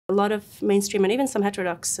A lot of mainstream and even some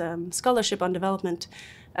heterodox scholarship on development,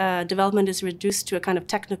 development is reduced to a kind of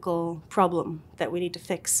technical problem that we need to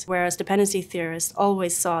fix, whereas dependency theorists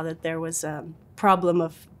always saw that there was a problem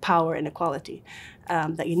of power inequality,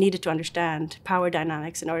 that you needed to understand power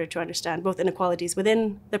dynamics in order to understand both inequalities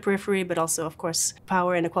within the periphery, but also, of course,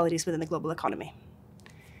 power inequalities within the global economy.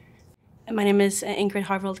 My name is Ingrid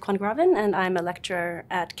Harvold Kvangraven, and I'm a lecturer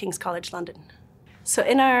at King's College London. So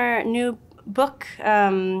in our new book,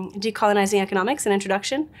 Decolonizing Economics, an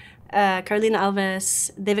introduction, Carolina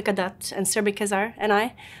Alves, Devika Dutt, and Serbi Kazar and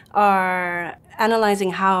I are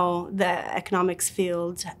analyzing how the economics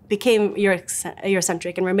field became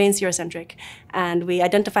Eurocentric and remains Eurocentric, and we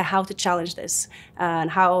identify how to challenge this and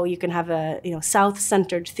how you can have a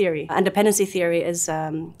South-centered theory. And dependency theory is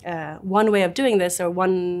one way of doing this, or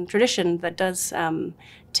one tradition that does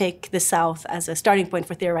take the South as a starting point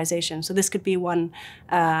for theorization. So this could be one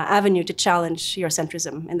avenue to challenge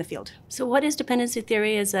Eurocentrism in the field. So what is dependency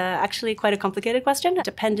theory is actually quite a complicated question.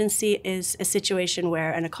 Dependency is a situation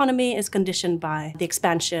where an economy is conditioned by the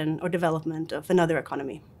expansion or development of another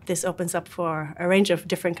economy. This opens up for a range of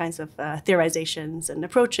different kinds of theorizations and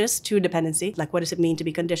approaches to dependency, like what does it mean to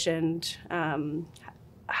be conditioned,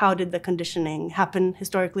 how did the conditioning happen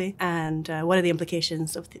historically, and what are the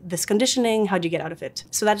implications of this conditioning, how do you get out of it?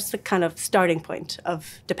 So that's the kind of starting point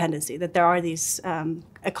of dependency, that there are these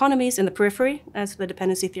economies in the periphery, as the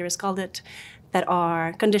dependency theorists called it, that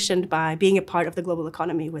are conditioned by being a part of the global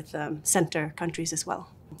economy with center countries as well.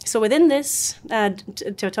 So within this,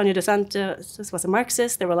 Teotonio dos Santos was a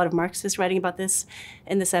Marxist. There were a lot of Marxists writing about this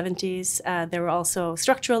in the 70s. There were also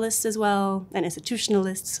structuralists as well, and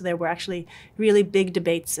institutionalists. So there were actually really big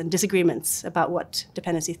debates and disagreements about what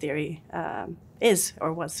dependency theory is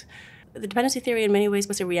or was. The dependency theory in many ways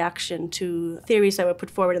was a reaction to theories that were put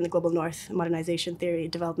forward in the global north, modernization theory,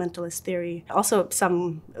 developmentalist theory, also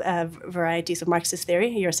some varieties of Marxist theory,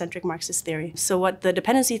 Eurocentric Marxist theory. So what the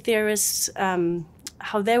dependency theorists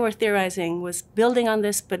how they were theorizing was building on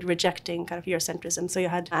this, but rejecting kind of Eurocentrism. So you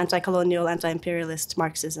had anti-colonial, anti-imperialist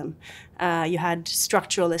Marxism. You had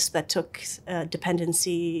structuralists that took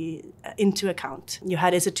dependency into account. You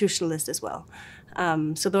had institutionalists as well.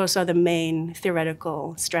 So those are the main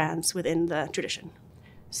theoretical strands within the tradition.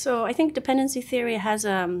 So I think dependency theory has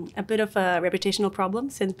a bit of a reputational problem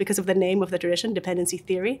because of the name of the tradition, dependency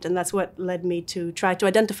theory. And that's what led me to try to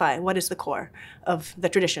identify what is the core of the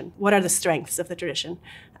tradition. What are the strengths of the tradition?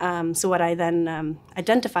 So what I then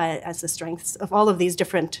identify as the strengths of all of these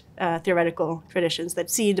different theoretical traditions that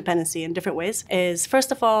see dependency in different ways is,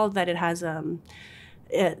 first of all, that it has,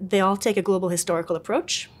 they all take a global historical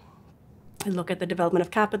approach. And look at the development of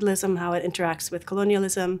capitalism, how it interacts with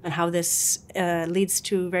colonialism, and how this leads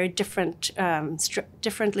to very different,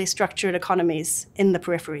 differently structured economies in the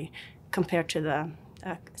periphery compared to the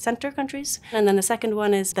center countries. And then the second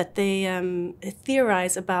one is that they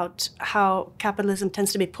theorize about how capitalism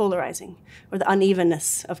tends to be polarizing, or the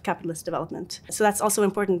unevenness of capitalist development. So that's also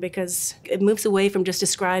important because it moves away from just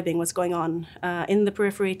describing what's going on in the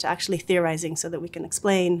periphery to actually theorizing so that we can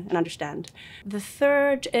explain and understand. The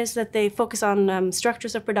third is that they focus on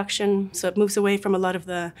structures of production. So it moves away from a lot of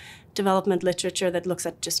the development literature that looks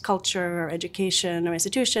at just culture or education or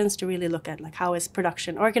institutions to really look at like how is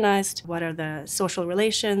production organized, what are the social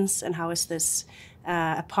relations, and how is this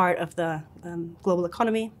a part of the global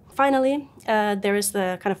economy. Finally, there is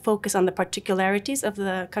the kind of focus on the particularities of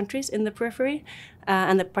the countries in the periphery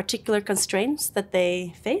and the particular constraints that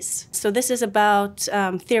they face. So this is about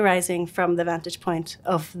theorizing from the vantage point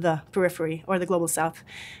of the periphery or the global south,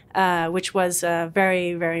 which was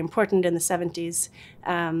very, very important in the 70s.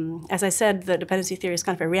 As I said, the dependency theory is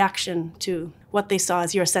kind of a reaction to what they saw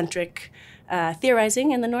as Eurocentric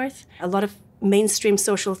theorizing in the north. A lot of mainstream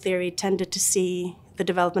social theory tended to see the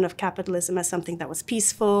development of capitalism as something that was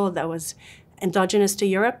peaceful, that was endogenous to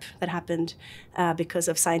Europe, that happened because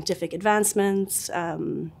of scientific advancements,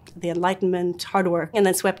 the Enlightenment, hard work, and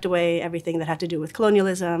then swept away everything that had to do with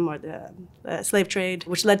colonialism or the slave trade,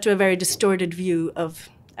 which led to a very distorted view of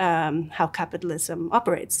how capitalism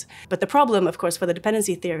operates. But the problem, of course, for the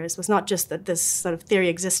dependency theorists was not just that this sort of theory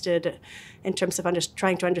existed in terms of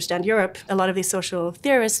trying to understand Europe. A lot of these social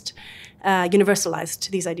theorists universalized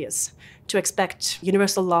these ideas to expect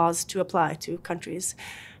universal laws to apply to countries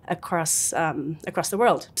across the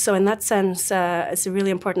world. So in that sense, it's a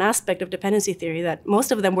really important aspect of dependency theory that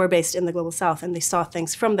most of them were based in the global south, and they saw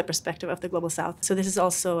things from the perspective of the global south. So this is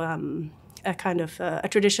also a kind of a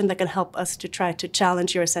tradition that can help us to try to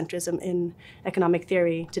challenge Eurocentrism in economic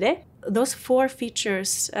theory today. those four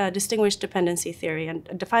features distinguish dependency theory and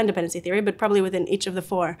define dependency theory, but probably within each of the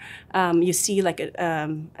four, you see like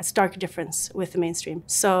a stark difference with the mainstream.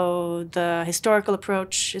 So the historical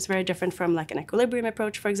approach is very different from like an equilibrium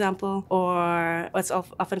approach, for example, or what's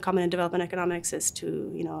often common in development economics is to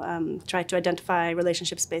try to identify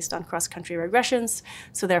relationships based on cross-country regressions.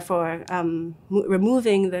 So therefore,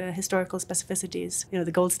 removing the historical specificities.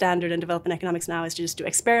 The gold standard in development economics now is to just do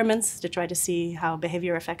experiments to try to see how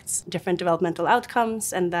behavior affects different developmental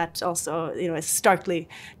outcomes, and that also is starkly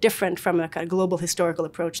different from a kind of global historical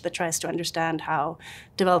approach that tries to understand how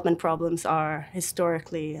development problems are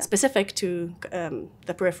historically specific to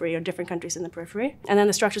the periphery or different countries in the periphery. And then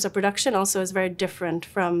the structures of production also is very different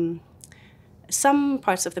from some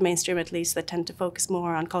parts of the mainstream, at least, that tend to focus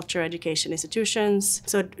more on culture, education, institutions.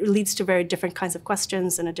 So it leads to very different kinds of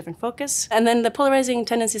questions and a different focus. And then the polarizing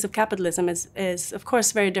tendencies of capitalism is of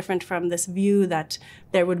course, very different from this view that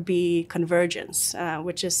there would be convergence,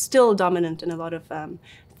 which is still dominant in a lot of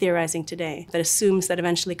theorizing today, that assumes that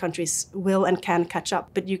eventually countries will and can catch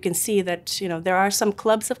up. But you can see that there are some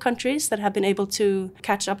clubs of countries that have been able to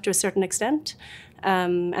catch up to a certain extent.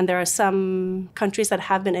 And there are some countries that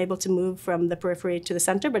have been able to move from the periphery to the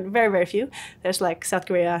center, but very, very few. There's like South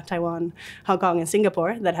Korea, Taiwan, Hong Kong, and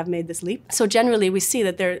Singapore that have made this leap. So generally, we see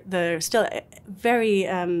that there's still a very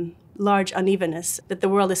large unevenness, that the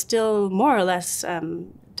world is still more or less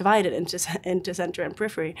divided into center and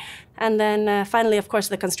periphery. And then finally, of course,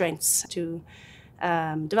 the constraints to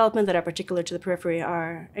development that are particular to the periphery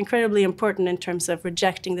are incredibly important in terms of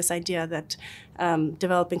rejecting this idea that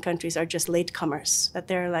developing countries are just latecomers, that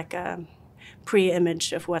they're like a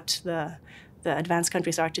pre-image of what the advanced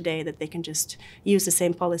countries are today, that they can just use the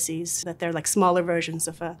same policies, that they're like smaller versions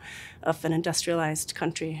of an industrialized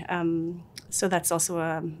country. So that's also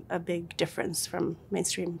a big difference from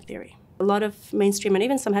mainstream theory. A lot of mainstream and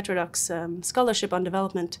even some heterodox scholarship on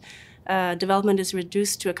development is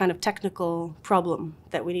reduced to a kind of technical problem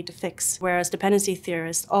that we need to fix, whereas dependency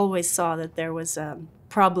theorists always saw that there was a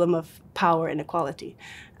problem of power inequality,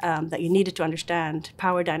 that you needed to understand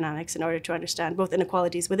power dynamics in order to understand both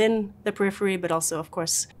inequalities within the periphery, but also, of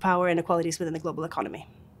course, power inequalities within the global economy.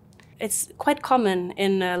 It's quite common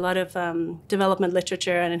in a lot of development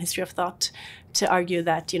literature and in history of thought to argue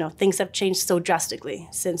that things have changed so drastically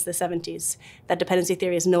since the 70s that dependency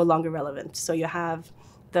theory is no longer relevant. So you have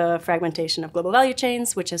the fragmentation of global value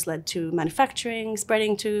chains, which has led to manufacturing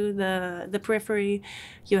spreading to the periphery.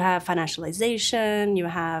 You have financialization. You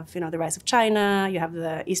have the rise of China. You have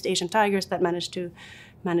the East Asian tigers that managed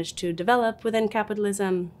to develop within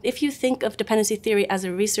capitalism. If you think of dependency theory as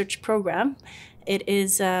a research program, it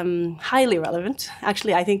is highly relevant.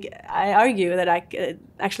 Actually, I argue that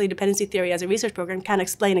actually dependency theory as a research program can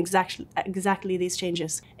explain exactly these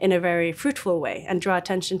changes in a very fruitful way and draw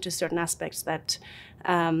attention to certain aspects that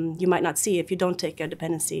you might not see if you don't take a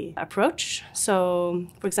dependency approach. So,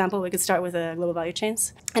 for example, we could start with global value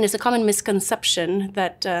chains. And it's a common misconception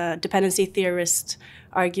that dependency theorists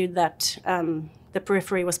argued that the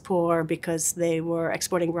periphery was poor because they were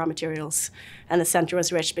exporting raw materials, and the center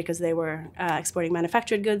was rich because they were exporting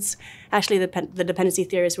manufactured goods. Actually, the dependency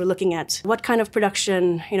theorists were looking at what kind of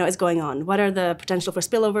production is going on. What are the potential for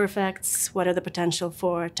spillover effects? What are the potential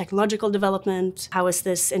for technological development? How is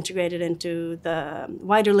this integrated into the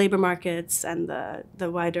wider labor markets and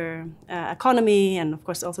the wider economy, and of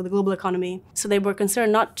course also the global economy? So they were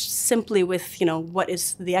concerned not simply with what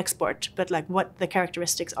is the export, but like what the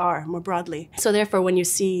characteristics are more broadly. So therefore, when you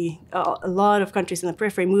see a lot of countries in the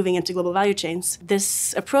periphery moving into global value chains,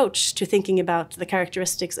 this approach to thinking about the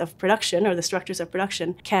characteristics of production or the structures of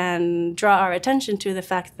production can draw our attention to the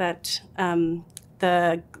fact that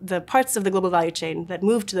the parts of the global value chain that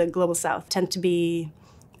move to the global south tend to be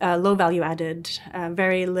low value added,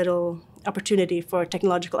 very little opportunity for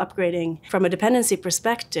technological upgrading. From a dependency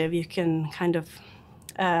perspective, you can kind of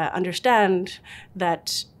understand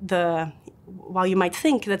that while you might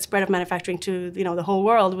think that spread of manufacturing to the whole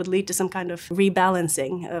world would lead to some kind of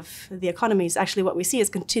rebalancing of the economies, actually what we see is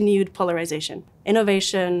continued polarization.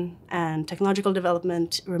 Innovation and technological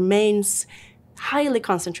development remains highly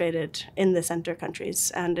concentrated in the center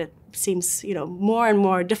countries, and it seems more and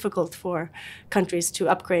more difficult for countries to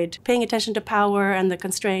upgrade. Paying attention to power and the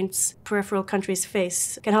constraints peripheral countries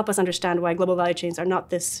face can help us understand why global value chains are not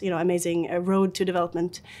this amazing road to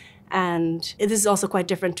development. And this is also quite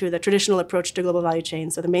different to the traditional approach to global value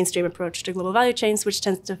chains, or the mainstream approach to global value chains, which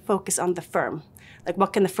tends to focus on the firm. Like,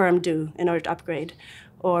 what can the firm do in order to upgrade?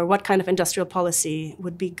 Or what kind of industrial policy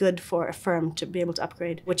would be good for a firm to be able to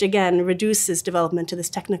upgrade? Which again reduces development to this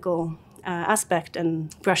technical aspect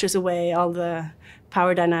and brushes away all the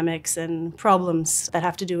power dynamics and problems that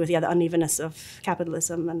have to do with the unevenness of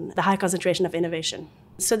capitalism and the high concentration of innovation.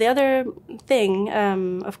 So the other thing,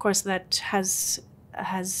 of course, that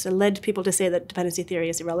has led people to say that dependency theory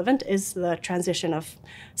is irrelevant is the transition of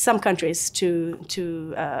some countries to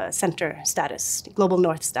center status, global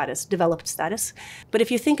north status, developed status. But if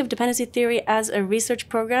you think of dependency theory as a research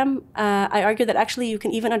program, I argue that actually you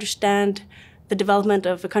can even understand the development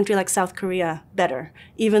of a country like South Korea better,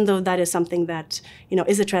 even though that is something that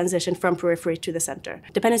is a transition from periphery to the center.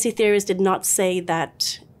 Dependency theorists did not say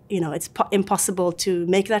that it's impossible to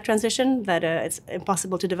make that transition, that it's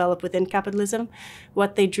impossible to develop within capitalism.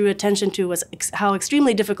 What they drew attention to was how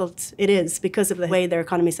extremely difficult it is because of the way their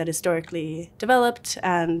economies had historically developed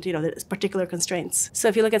and the particular constraints. So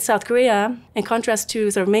if you look at South Korea, in contrast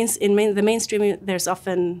to sort of the mainstream, there's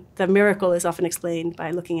often the miracle is often explained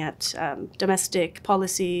by looking at domestic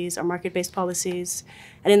policies or market-based policies,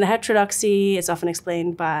 and in the heterodoxy, it's often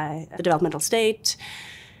explained by the developmental state.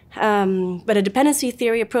 But a dependency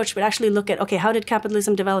theory approach would actually look at, okay, how did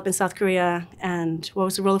capitalism develop in South Korea and what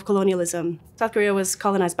was the role of colonialism? South Korea was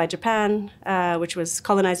colonized by Japan, which was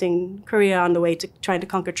colonizing Korea on the way to trying to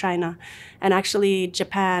conquer China. And actually,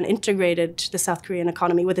 Japan integrated the South Korean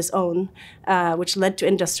economy with its own, which led to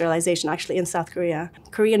industrialization actually in South Korea.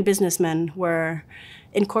 Korean businessmen were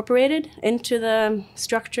incorporated into the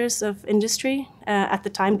structures of industry at the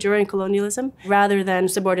time during colonialism, rather than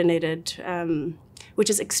subordinated, which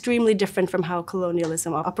is extremely different from how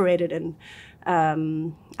colonialism operated in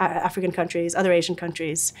African countries, other Asian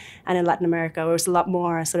countries, and in Latin America, where it was a lot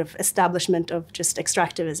more sort of establishment of just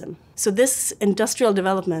extractivism. So this industrial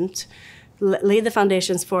development laid the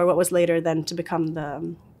foundations for what was later then to become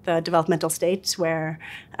the developmental state, where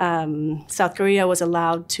South Korea was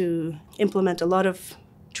allowed to implement a lot of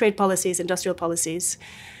trade policies, industrial policies,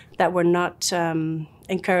 that were not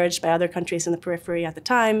encouraged by other countries in the periphery at the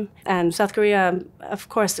time. And South Korea, of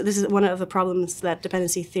course, this is one of the problems that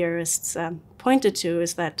dependency theorists pointed to,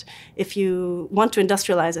 is that if you want to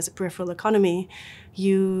industrialize as a peripheral economy,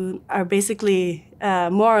 you are basically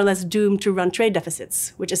more or less doomed to run trade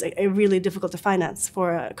deficits, which is really difficult to finance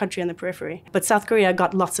for a country in the periphery. But South Korea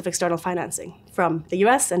got lots of external financing from the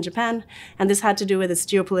US and Japan, and this had to do with its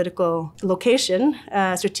geopolitical location,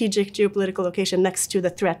 strategic geopolitical location next to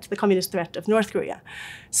the communist threat of North Korea.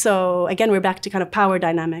 So again, we're back to kind of power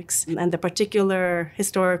dynamics and the particular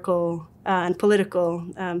historical and political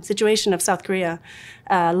situation of South Korea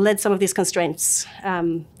led some of these constraints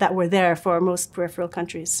that were there for most peripheral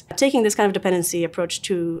countries. Taking this kind of dependency approach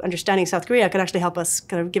to understanding South Korea can actually help us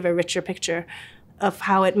kind of give a richer picture of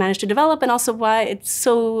how it managed to develop and also why it's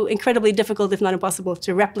so incredibly difficult, if not impossible,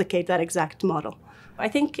 to replicate that exact model. I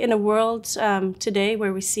think in a world today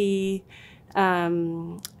where we see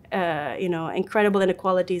incredible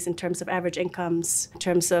inequalities in terms of average incomes, in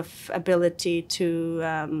terms of ability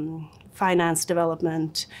to finance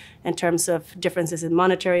development, in terms of differences in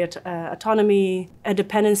monetary autonomy, a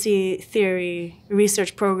dependency theory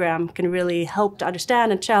research program can really help to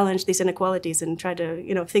understand and challenge these inequalities and try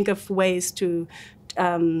to think of ways to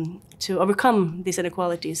overcome these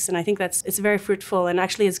inequalities. And I think it's very fruitful, and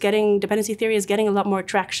actually dependency theory is getting a lot more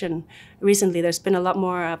traction recently. There's been a lot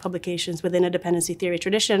more publications within a dependency theory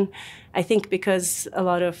tradition, I think because a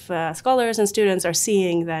lot of scholars and students are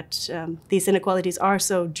seeing that these inequalities are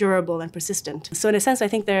so durable and persistent. So in a sense, I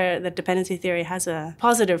think that dependency theory has a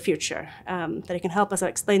positive future, that it can help us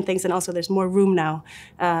explain things, and also there's more room now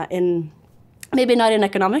maybe not in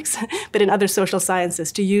economics, but in other social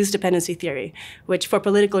sciences, to use dependency theory, which for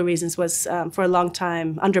political reasons was for a long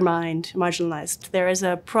time undermined, marginalized. There is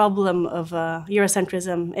a problem of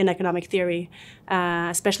Eurocentrism in economic theory,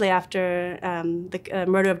 especially after the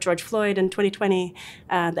murder of George Floyd in 2020.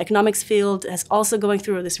 The economics field is also going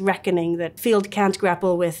through this reckoning that the field can't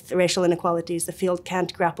grapple with racial inequalities, the field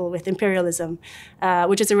can't grapple with imperialism,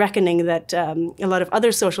 which is a reckoning that a lot of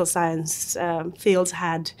other social science fields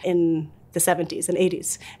had in the 70s and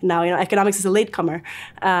 80s. Now, economics is a latecomer,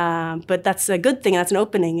 but that's a good thing. That's an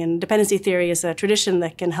opening. And dependency theory is a tradition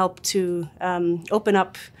that can help to open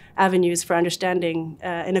up avenues for understanding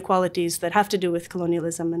inequalities that have to do with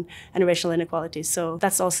colonialism and racial inequalities. So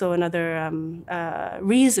that's also another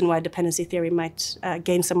reason why dependency theory might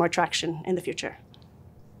gain some more traction in the future.